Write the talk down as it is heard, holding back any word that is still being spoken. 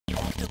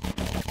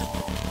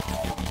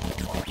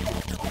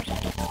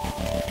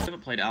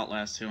played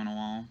Outlast 2 in a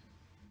while.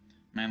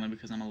 Mainly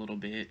because I'm a little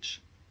bitch.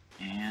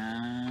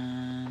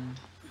 And...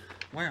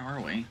 where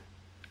are we?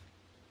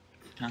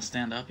 Can I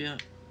stand up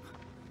yet?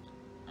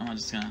 Oh,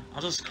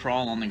 I'll just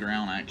crawl on the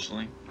ground,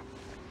 actually.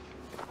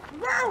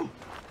 Woo!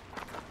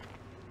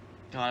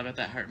 God, I bet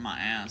that hurt my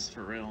ass,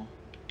 for real.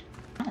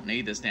 I don't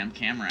need this damn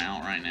camera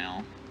out right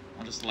now.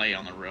 I'll just lay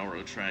on the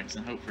railroad tracks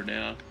and hope for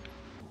death.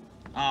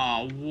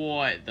 Oh,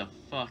 what the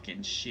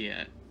fucking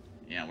shit.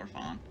 Yeah, we're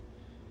fine.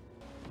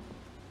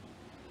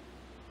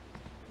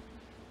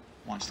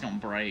 Watch, it's gonna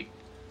break.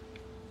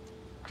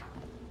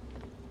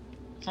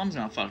 Something's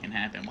gonna fucking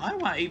happen. Why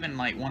do I even,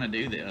 like, want to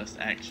do this,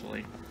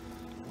 actually?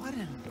 What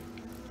in...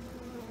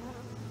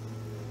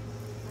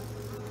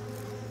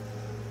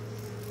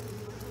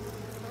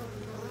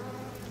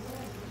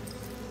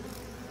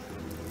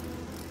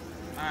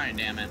 Alright,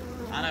 damn it.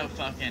 I know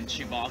fucking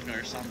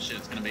Chewbacca or some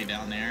shit's gonna be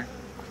down there.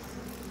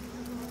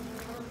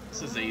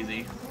 This is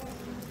easy.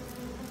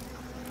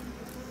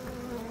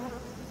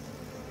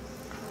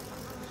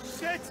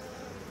 Shit!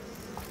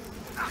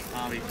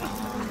 I'll be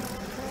fine.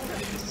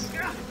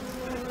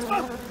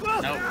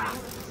 Nope.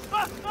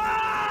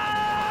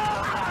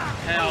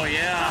 Hell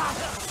yeah.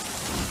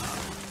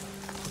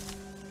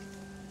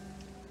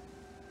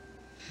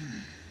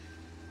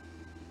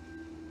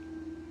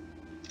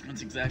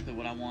 That's exactly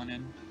what I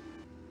wanted.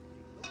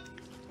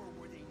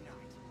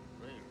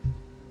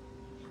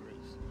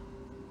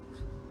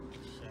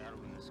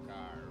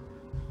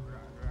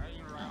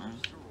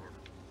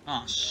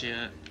 Oh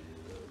shit.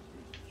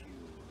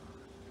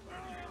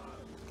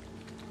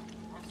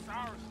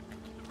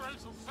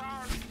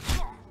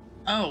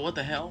 Oh, what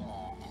the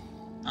hell?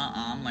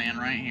 I'm laying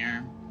right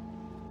here.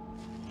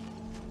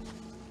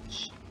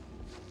 Shh.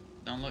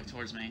 Don't look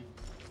towards me.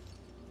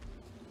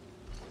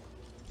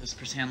 Just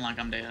pretend like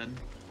I'm dead.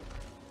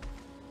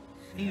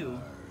 Ew.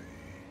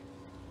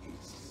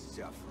 His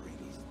suffering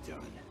is done.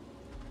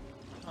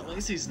 At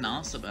least he's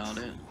nice about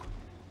it.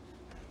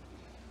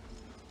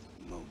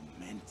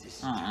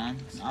 Momentous.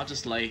 I'll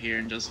just lay here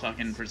and just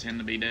fucking pretend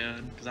to be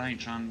dead, because I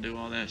ain't trying to do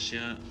all that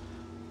shit.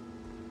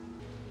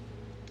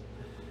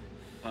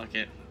 Fuck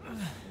it.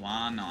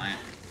 Why not?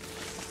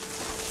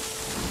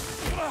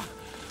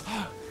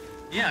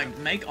 Yeah,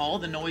 make all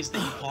the noise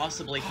that you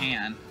possibly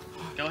can.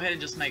 Go ahead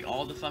and just make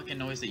all the fucking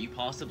noise that you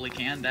possibly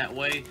can. That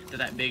way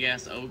that big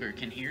ass ogre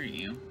can hear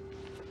you.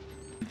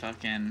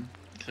 Fucking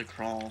to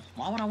crawl.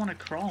 Why would I want to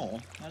crawl?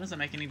 That doesn't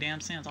make any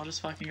damn sense. I'll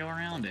just fucking go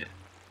around it.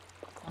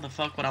 Why the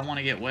fuck would I want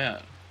to get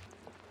wet?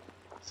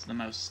 It's the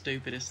most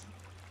stupidest.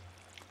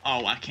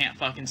 Oh, I can't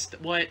fucking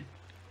what?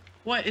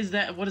 What is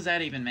that? What does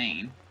that even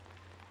mean?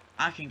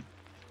 I can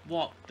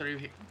walk through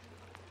here.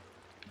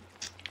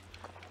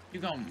 You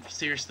gonna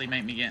seriously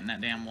make me get in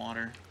that damn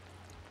water?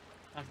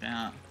 Fuck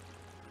that.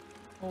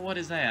 Well, what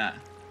is that?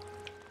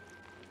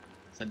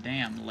 It's a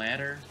damn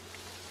ladder.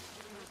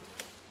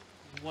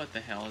 What the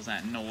hell is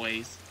that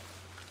noise?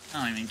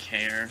 I don't even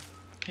care.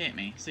 Hit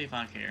me. See if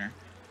I care.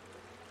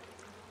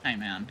 Hey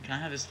man, can I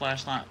have this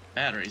flashlight?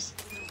 Batteries.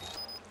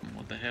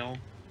 What the hell?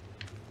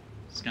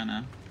 Just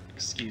gonna...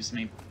 excuse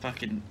me,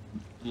 fucking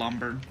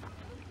lumber.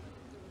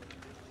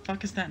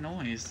 Fuck is that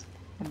noise?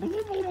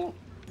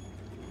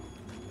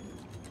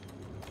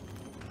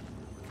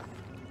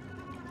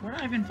 Where'd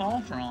I even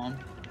fall from?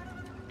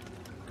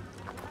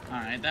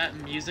 Alright, that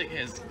music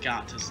has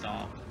got to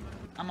stop.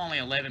 I'm only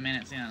 11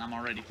 minutes in and I'm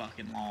already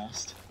fucking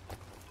lost.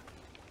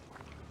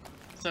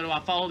 So do I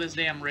follow this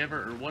damn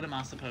river or what am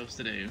I supposed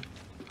to do?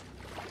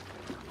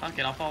 Fuck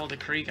it, I'll follow the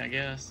creek, I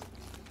guess.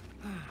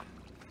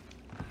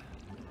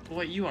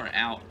 Boy, you are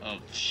out of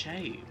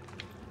shape.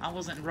 I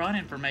wasn't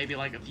running for maybe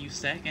like a few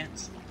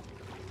seconds.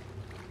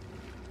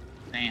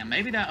 Damn,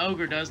 maybe that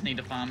ogre does need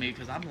to find me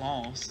because I'm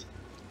lost.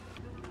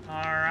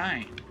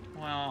 Alright.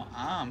 Well,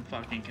 I'm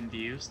fucking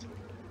confused.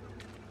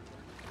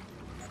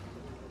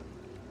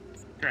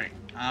 Great.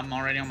 I'm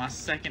already on my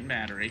second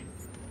battery.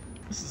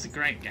 This is a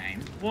great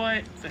game.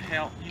 What the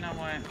hell? You know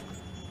what?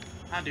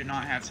 I do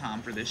not have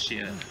time for this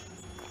shit.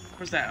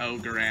 Where's that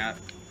ogre at?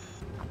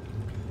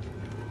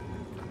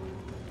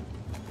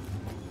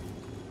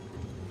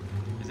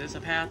 Is this a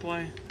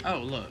pathway? Oh,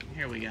 look.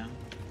 Here we go.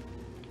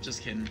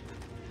 Just kidding.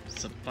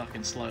 It's a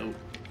fucking slope.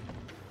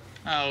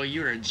 Oh,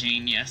 you're a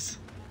genius.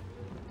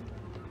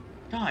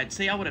 God,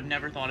 see, I would have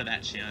never thought of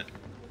that shit.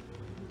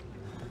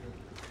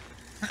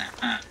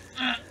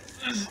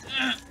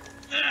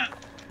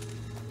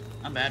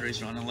 My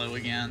battery's running low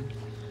again.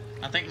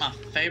 I think my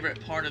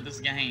favorite part of this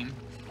game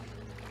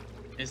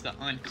is the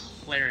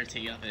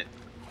unclarity of it.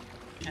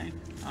 Okay,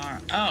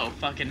 alright. Oh,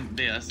 fucking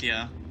this,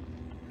 yeah.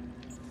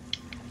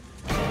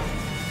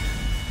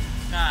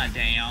 God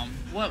damn.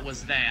 What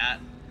was that?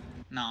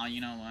 Nah,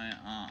 you know what?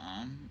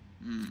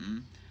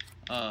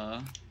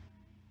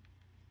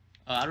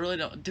 I really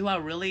don't. Do I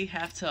really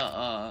have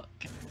to,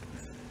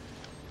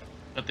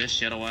 put this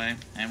shit away?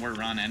 And we're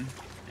running.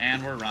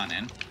 And we're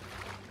running.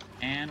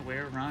 And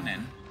we're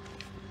running.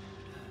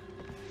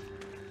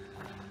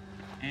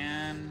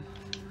 And...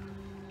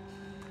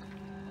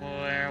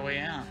 where are we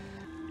at?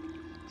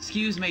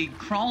 Excuse me,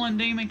 crawling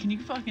demon, can you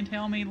fucking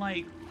tell me,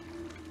 like,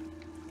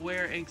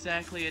 where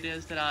exactly it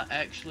is that I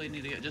actually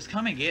need to go? Just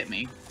come and get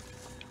me.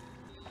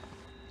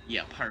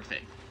 Yeah,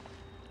 perfect.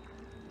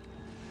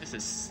 This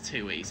is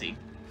too easy.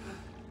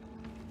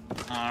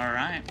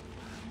 Alright.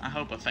 I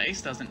hope a face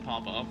doesn't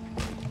pop up.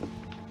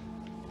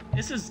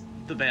 This is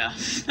the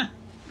best.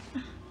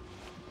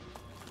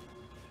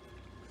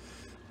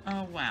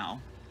 Oh, wow.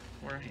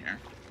 We're here.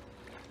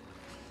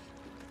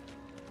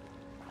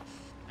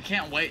 I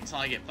can't wait until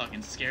I get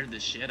fucking scared the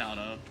shit out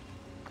of.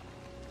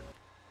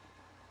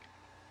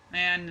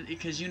 Man,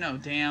 because you know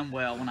damn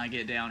well when I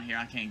get down here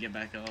I can't get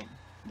back up.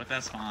 But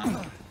that's fine.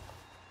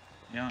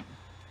 Yep.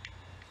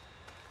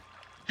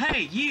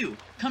 Hey, you!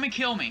 Come and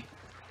kill me!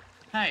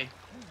 Hey.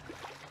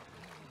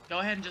 Go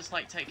ahead and just,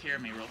 like, take care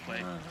of me real quick.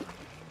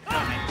 Kill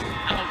me.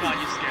 Oh god,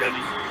 you scared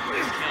me.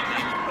 Just kill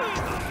me.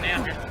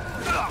 Damn, you're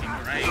fucking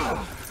great.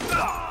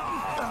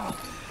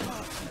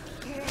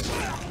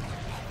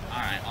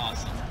 Alright,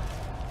 awesome.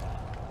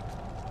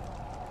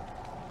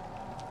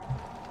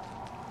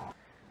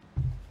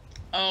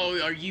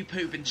 Oh, are you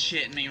pooping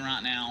shitting me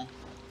right now?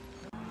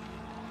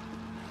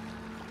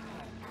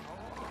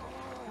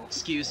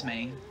 Excuse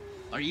me.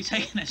 Are you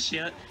taking a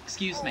shit?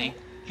 Excuse me.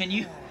 Can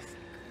you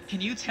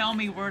tell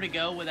me where to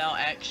go without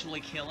actually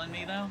killing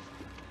me, though?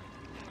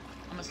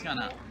 I'm just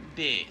gonna...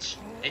 Bitch.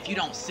 If you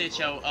don't sit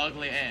your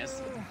ugly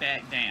ass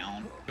back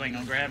down, you ain't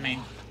gonna grab me.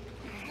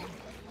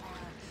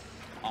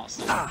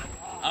 Awesome.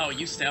 Oh,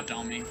 you stepped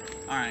on me.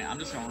 Alright, I'm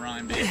just gonna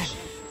run, bitch.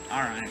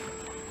 Alright.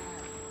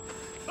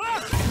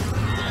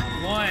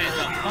 What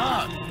the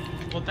fuck?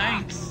 Well,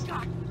 thanks.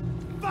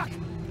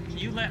 Can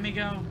you let me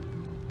go?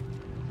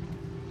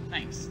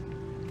 Thanks.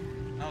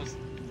 That was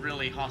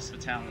really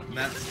hospitality.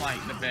 That's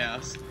like the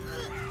best.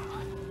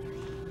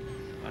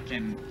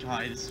 Fucking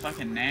god, it's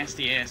fucking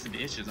nasty ass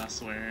bitches, I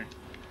swear.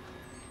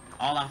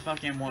 All I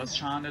fucking was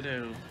trying to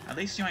do. At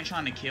least you ain't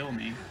trying to kill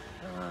me.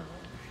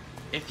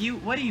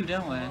 What are you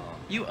doing?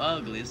 You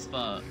ugly as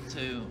fuck,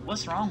 too.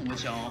 What's wrong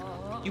with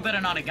y'all? You better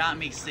not have got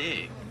me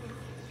sick.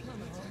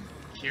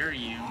 Cure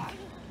you.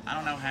 I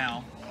don't know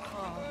how.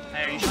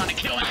 Hey, are you trying to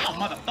kill me? Oh,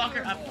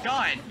 motherfucker! I'm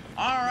gone!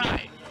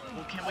 Alright.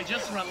 Well, can we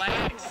just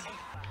relax?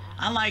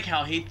 I like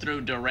how he threw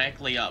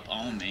directly up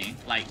on me.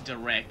 Like,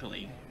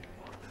 directly.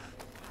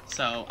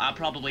 So, I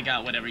probably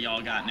got whatever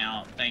y'all got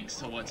now, thanks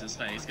to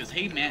what's-his-face. Because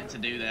he meant to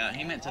do that.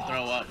 He meant to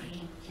throw up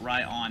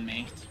right on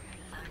me.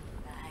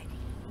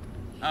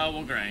 Oh,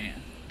 well, great.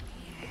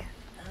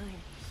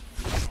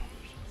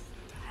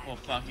 Well,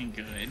 fucking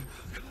good.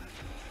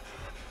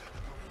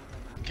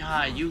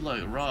 God, you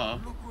look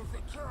rough.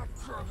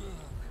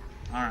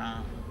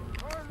 Alright.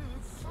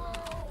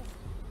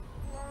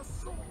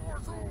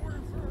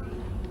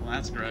 Well,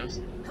 that's gross.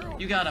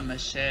 You got a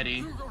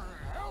machete.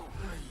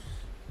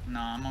 No,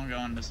 I'm gonna go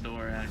in this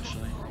door,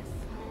 actually.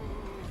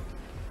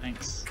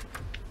 Thanks.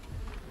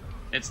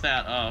 It's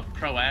that,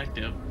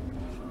 proactive.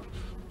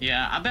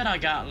 Yeah, I bet I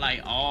got,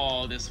 like,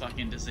 all this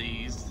fucking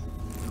disease.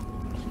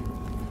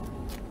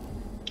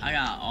 I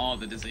got all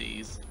the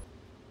disease.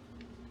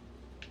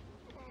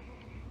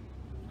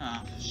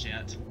 Oh,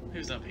 shit.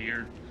 Who's up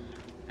here?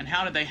 And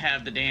how did they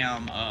have the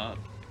damn,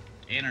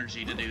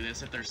 energy to do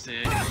this if they're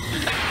sick?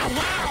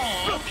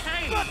 Wow,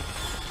 okay!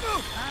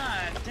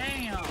 God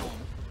damn!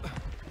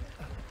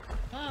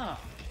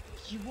 Fuck.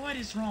 What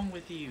is wrong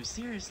with you?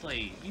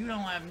 Seriously, you don't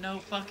have no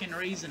fucking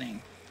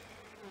reasoning.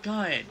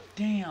 God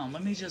damn,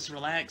 let me just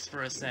relax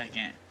for a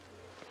second.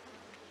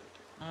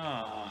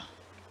 Oh.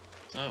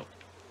 So.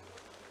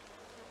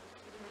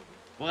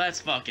 Well,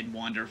 that's fucking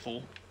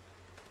wonderful.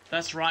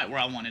 That's right where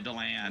I wanted to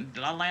land.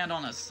 Did I land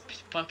on a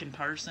fucking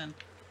person?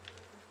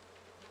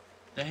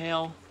 The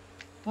hell?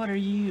 What are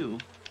you?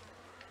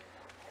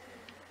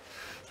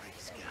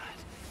 Praise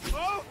God.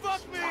 Oh,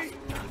 fuck me!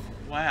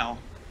 Wow.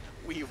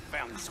 We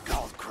found the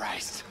skull,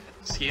 Christ.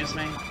 Excuse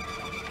me?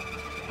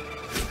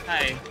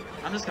 Hey,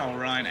 I'm just gonna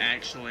run,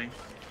 actually.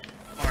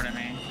 Pardon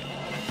me.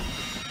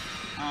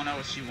 I don't know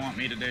what you want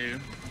me to do.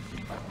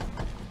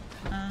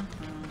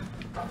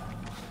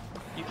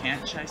 You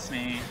can't chase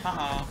me.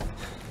 Haha.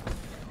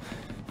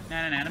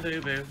 Na na na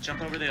boo boo.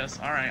 Jump over this.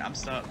 Alright, I'm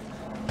stuck.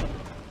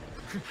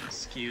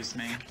 Excuse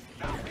me.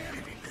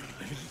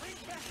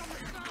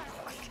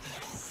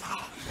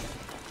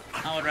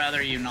 I would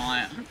rather you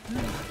not.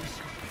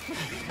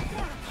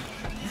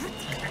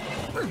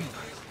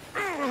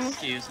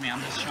 Excuse me,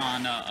 I'm just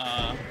trying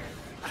to,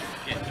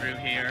 get through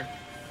here.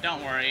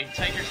 Don't worry,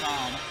 take your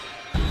time.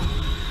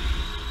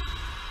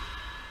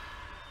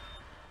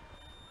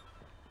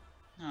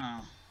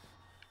 Oh.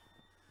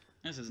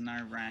 This is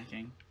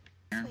nerve-wracking.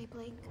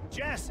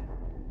 Jess!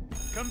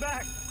 Come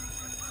back!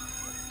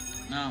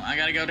 No, I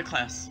gotta go to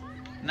class.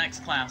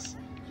 Next class.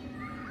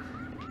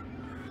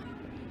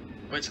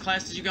 Which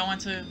class did you go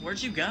into?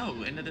 Where'd you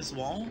go? Into this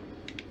wall?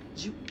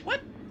 Did you...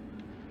 What?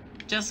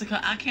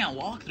 Jessica, I can't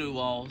walk through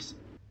walls.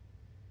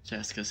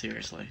 Jessica,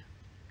 seriously.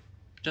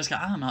 Jessica,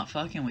 I'm not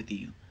fucking with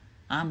you.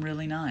 I'm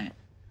really not.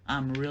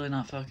 I'm really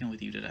not fucking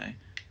with you today.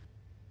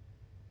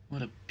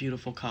 What a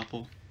beautiful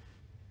couple.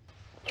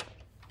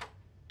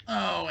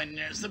 Oh, and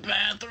there's the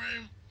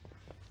bathroom.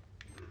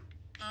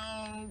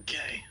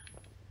 Okay.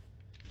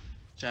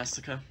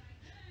 Jessica.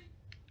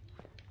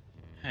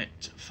 Hey,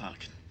 fuck.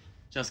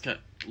 Jessica,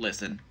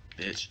 listen,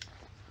 bitch.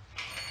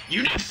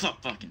 You need to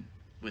stop fucking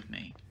with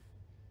me.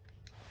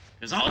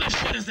 Because all this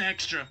shit is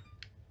extra.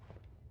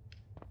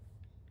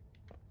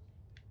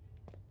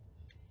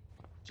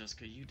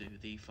 Jessica, you do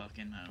the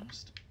fucking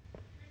most.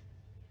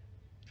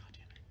 God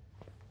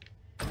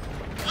damn it.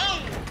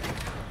 Oh!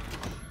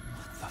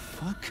 The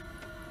fuck?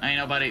 Ain't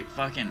nobody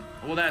fucking...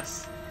 Well,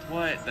 that's...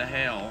 What the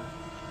hell?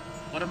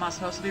 What am I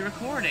supposed to be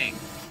recording?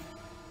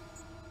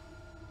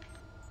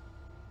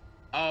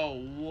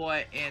 Oh,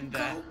 what in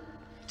the...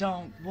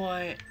 Don't...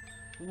 What?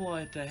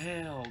 What the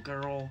hell,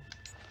 girl?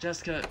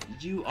 Jessica,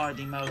 you are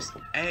the most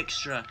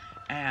extra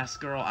ass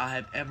girl I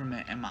have ever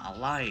met in my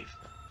life.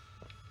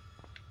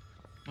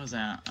 What was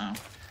that? Oh.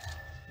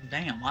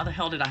 Damn, why the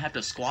hell did I have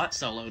to squat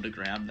solo to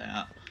grab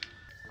that?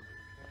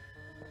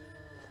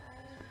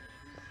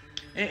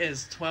 It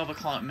is 12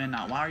 o'clock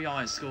midnight. Why are y'all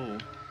at school?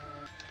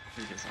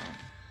 Who gets on?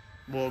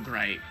 Well,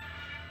 great.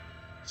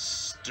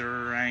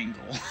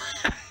 Strangle.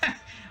 I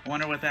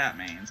wonder what that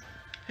means.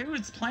 Who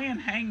is playing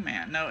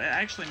Hangman? No, it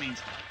actually means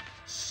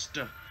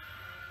strangle.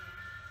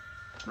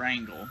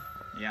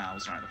 Yeah, I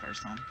was right the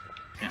first time.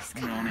 Yeah,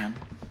 I'm going in.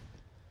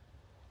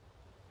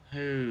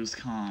 Who's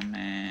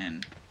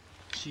coming?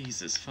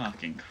 Jesus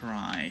fucking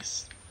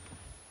Christ.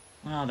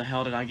 How the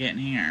hell did I get in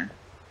here?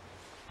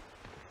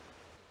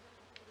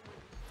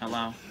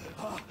 Hello?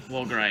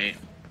 Well, great.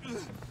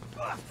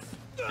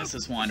 This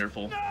is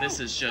wonderful. This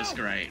is just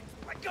great.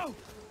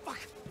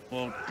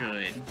 Well,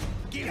 good.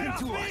 Give him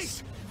to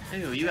us.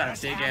 Ew, you got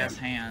a big ass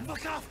hand.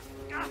 Fuck off.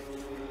 God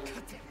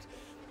damn it.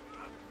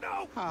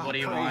 No. What do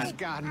you Praise want?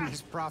 God and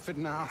his prophet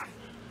now.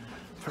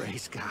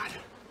 Praise God.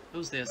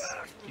 Who's this?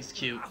 He's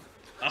cute.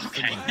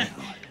 Okay.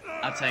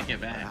 I'll take it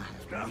back.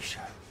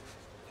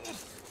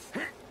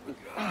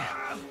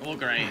 Well,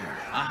 great.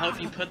 I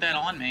hope you put that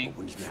on me.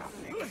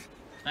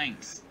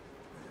 Thanks.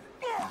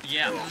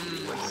 Yeah,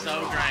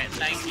 so great.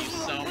 Thank you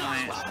so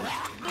much.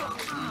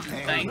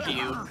 Thank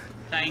you.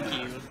 Thank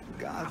you.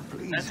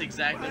 That's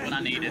exactly what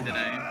I needed today.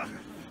 I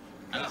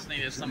just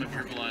needed some of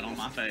your blood on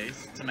my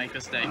face to make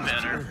this day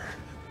better.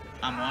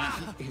 I'm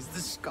what? Is the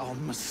Skull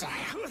Messiah?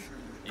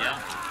 Yeah.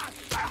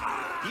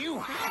 You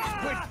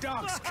with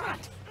dog's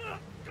cut.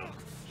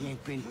 He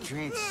ain't been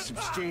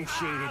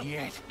transubstantiated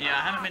yet. Yeah,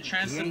 I haven't been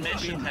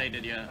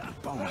transubstantiated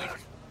yet. Bone.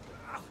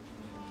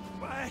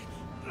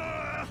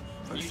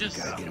 You just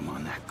gotta get him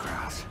on that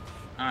cross.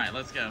 Alright,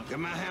 let's go. Get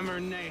my hammer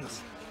and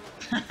nails.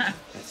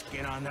 Let's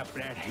get on up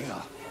that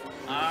hill.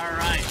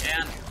 Alright,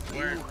 and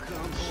we're... He'll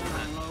come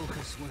on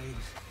locust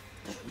wings.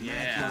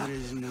 Yeah.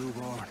 His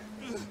newborn.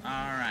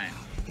 Alright.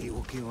 He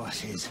will give us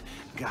his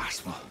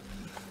gospel.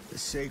 The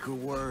sacred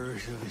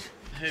words of his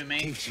Who, me?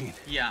 teaching.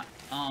 Yeah,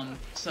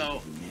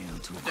 so...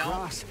 Nailed to a Don't-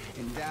 cross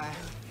and die.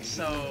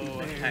 So,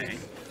 okay.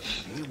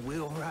 He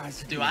will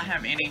rise Do I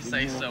have any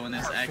say-so in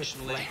this, Perfect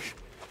actually? flesh.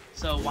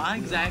 So why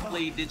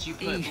exactly did you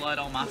put blood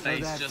on my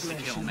face just to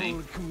kill me?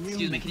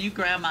 Excuse me, can you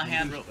grab my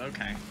hand real...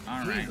 Okay,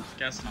 alright,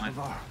 guess not. Of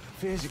our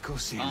physical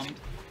sins.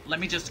 Let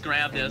me just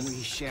grab and we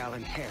this. shall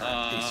inherit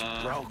this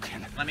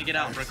broken. Let me get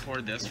out and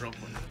record this real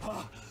quick.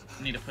 I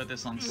need to put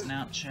this on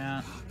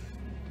Snapchat.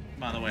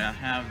 By the way, I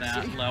have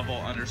that level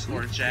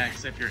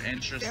 _JACS if you're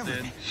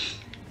interested.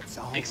 It's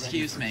all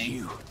Excuse ready for me.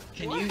 you.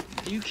 Can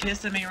you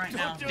kissing me right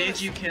now? Don't do Did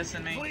this. you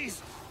kissing me?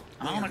 Please.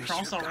 I'm on a Where is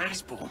cross your already.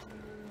 gospel?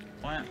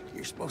 What?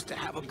 You're supposed to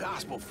have a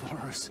gospel for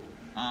us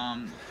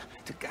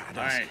to guide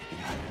us. Alright.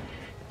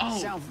 Oh,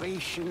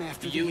 Salvation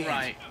after the you end.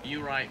 right.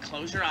 You right.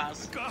 Close your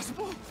eyes.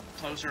 Gospel?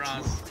 Close your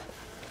eyes.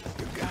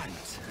 Your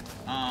guidance.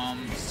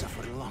 We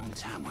suffered a long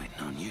time waiting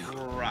on you.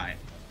 Right.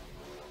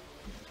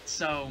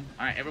 So,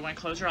 alright, everyone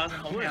close your eyes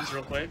and hold hands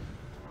real quick.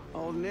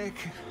 Oh, Nick,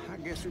 I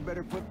guess we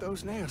better put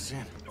those nails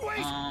in.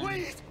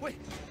 Wait.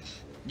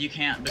 You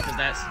can't because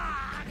that's...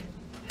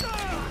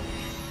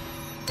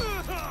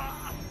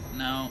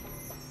 No.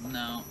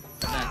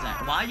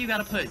 That. Why you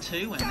gotta put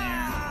 2 in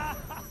there?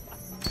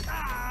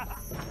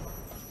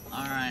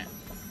 Alright.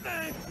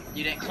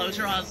 You didn't close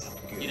your eyes.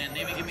 You didn't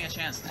even give me a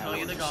chance to tell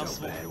you the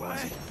gospel. So bad,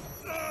 was it?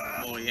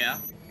 Well, yeah.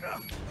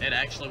 It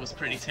actually was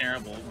pretty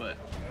terrible, but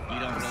you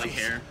don't really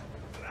care.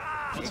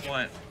 What's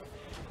what?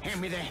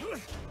 Hand me that.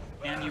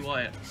 And you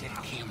what? Is that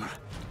a camera?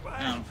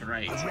 Oh,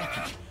 great. A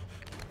record.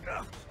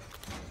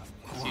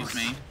 Excuse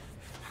me.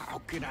 How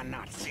could I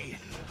not see it?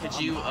 Could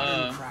A you,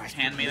 modern Christ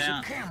hand me is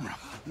that? a camera,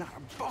 not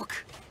a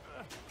book.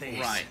 This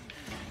Right.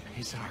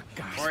 is our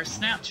gospel. Or a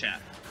Snapchat.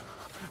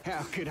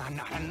 How could I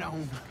not have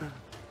known?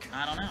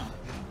 I don't know.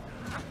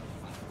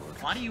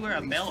 Why do you wear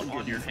a belt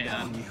on your head?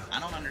 I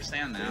don't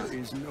understand that. There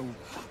is no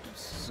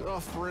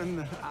suffering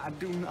that I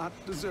do not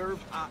deserve.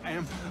 I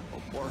am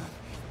a worm,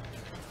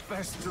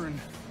 festering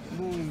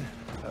wound.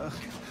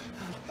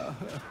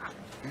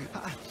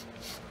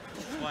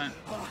 What?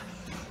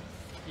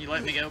 You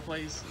let me go,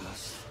 please?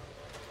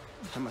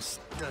 I must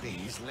study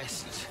his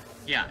lessons.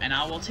 Yeah, and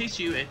I will teach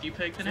you if you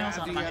pick the nails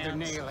Drive out of the my other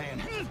hands. nail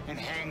in and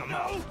hang them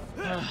up.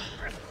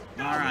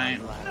 Alright.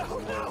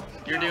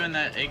 You're doing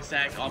the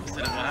exact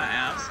opposite of what I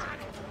asked.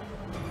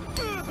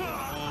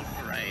 Oh,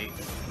 great.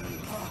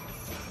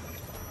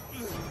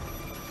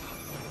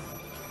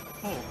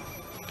 Oh.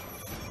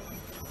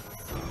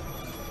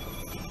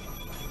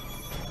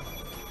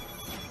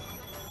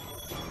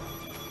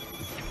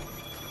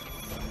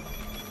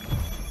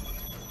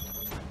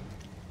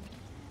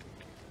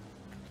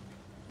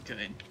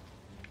 Good.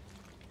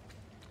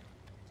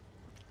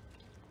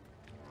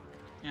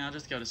 Yeah, I'll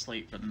just go to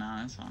sleep for the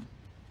night, that's fine.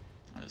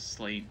 I'll just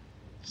sleep.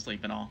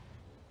 Sleep it all.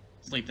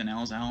 Sleep the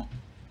nails out.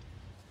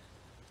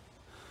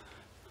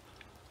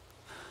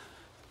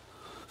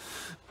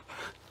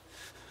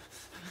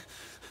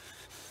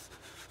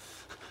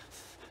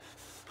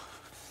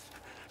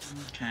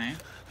 Okay.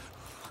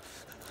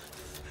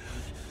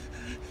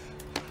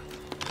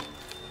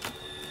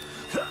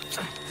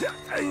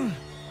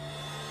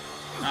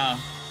 Oh.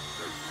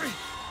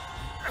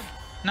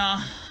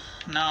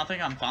 No, I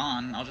think I'm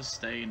fine. I'll just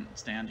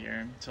stand here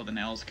until the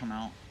nails come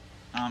out.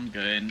 I'm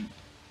good.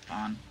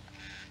 Fine.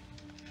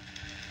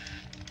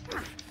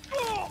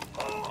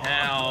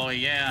 Hell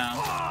yeah.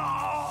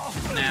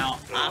 Now,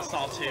 I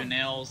saw 2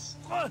 nails.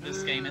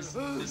 This game is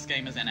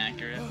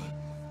inaccurate.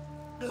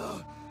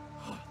 Don't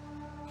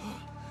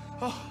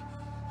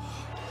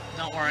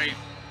worry.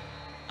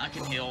 I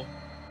can heal.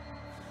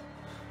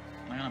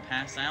 Am I gonna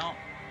pass out?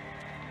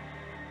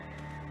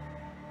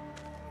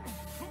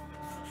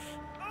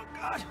 Oh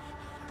God!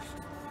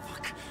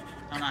 Fuck!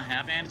 I'm not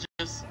have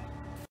bandages.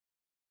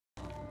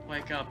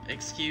 Wake up.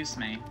 Excuse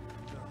me.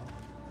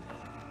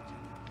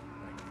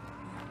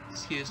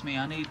 Excuse me,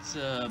 I need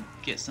to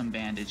get some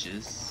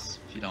bandages,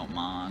 if you don't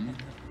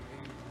mind.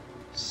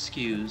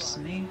 Excuse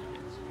me.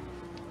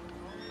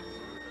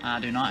 I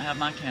do not have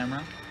my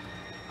camera.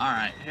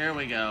 Alright, here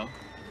we go.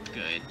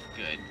 Good.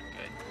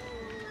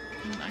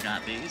 I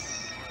got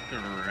these.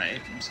 Great.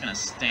 I'm just gonna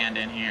stand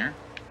in here.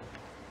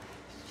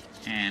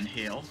 And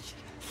heal.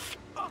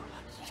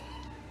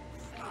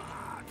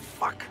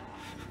 Fuck!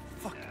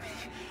 Fuck me!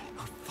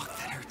 Oh fuck,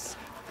 that hurts.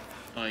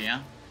 Oh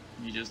yeah?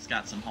 You just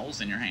got some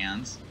holes in your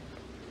hands.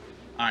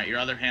 Alright, your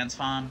other hand's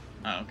fine?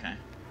 Oh, okay.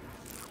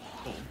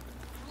 Cool.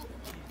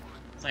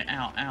 It's like,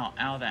 ow,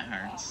 that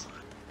hurts.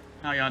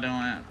 How y'all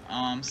doing?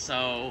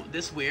 So,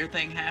 this weird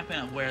thing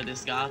happened where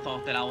this guy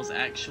thought that I was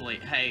actually...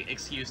 Hey,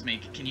 excuse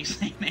me, can you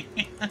see me?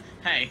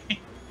 Hey.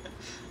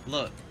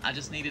 Look, I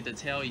just needed to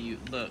tell you,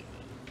 look,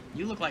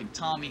 you look like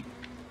Tommy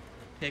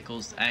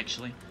Pickles,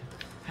 actually.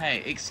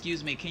 Hey,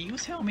 excuse me, can you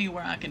tell me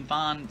where I can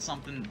find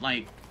something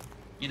like...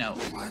 You know,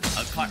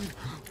 a car.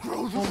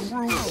 Well,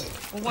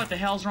 what the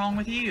hell's wrong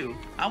with you?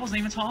 I wasn't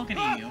even talking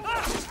to you.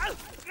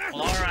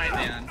 Well, alright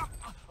then.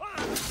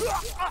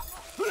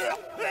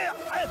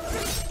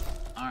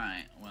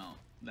 Alright, well,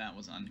 that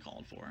was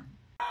uncalled for.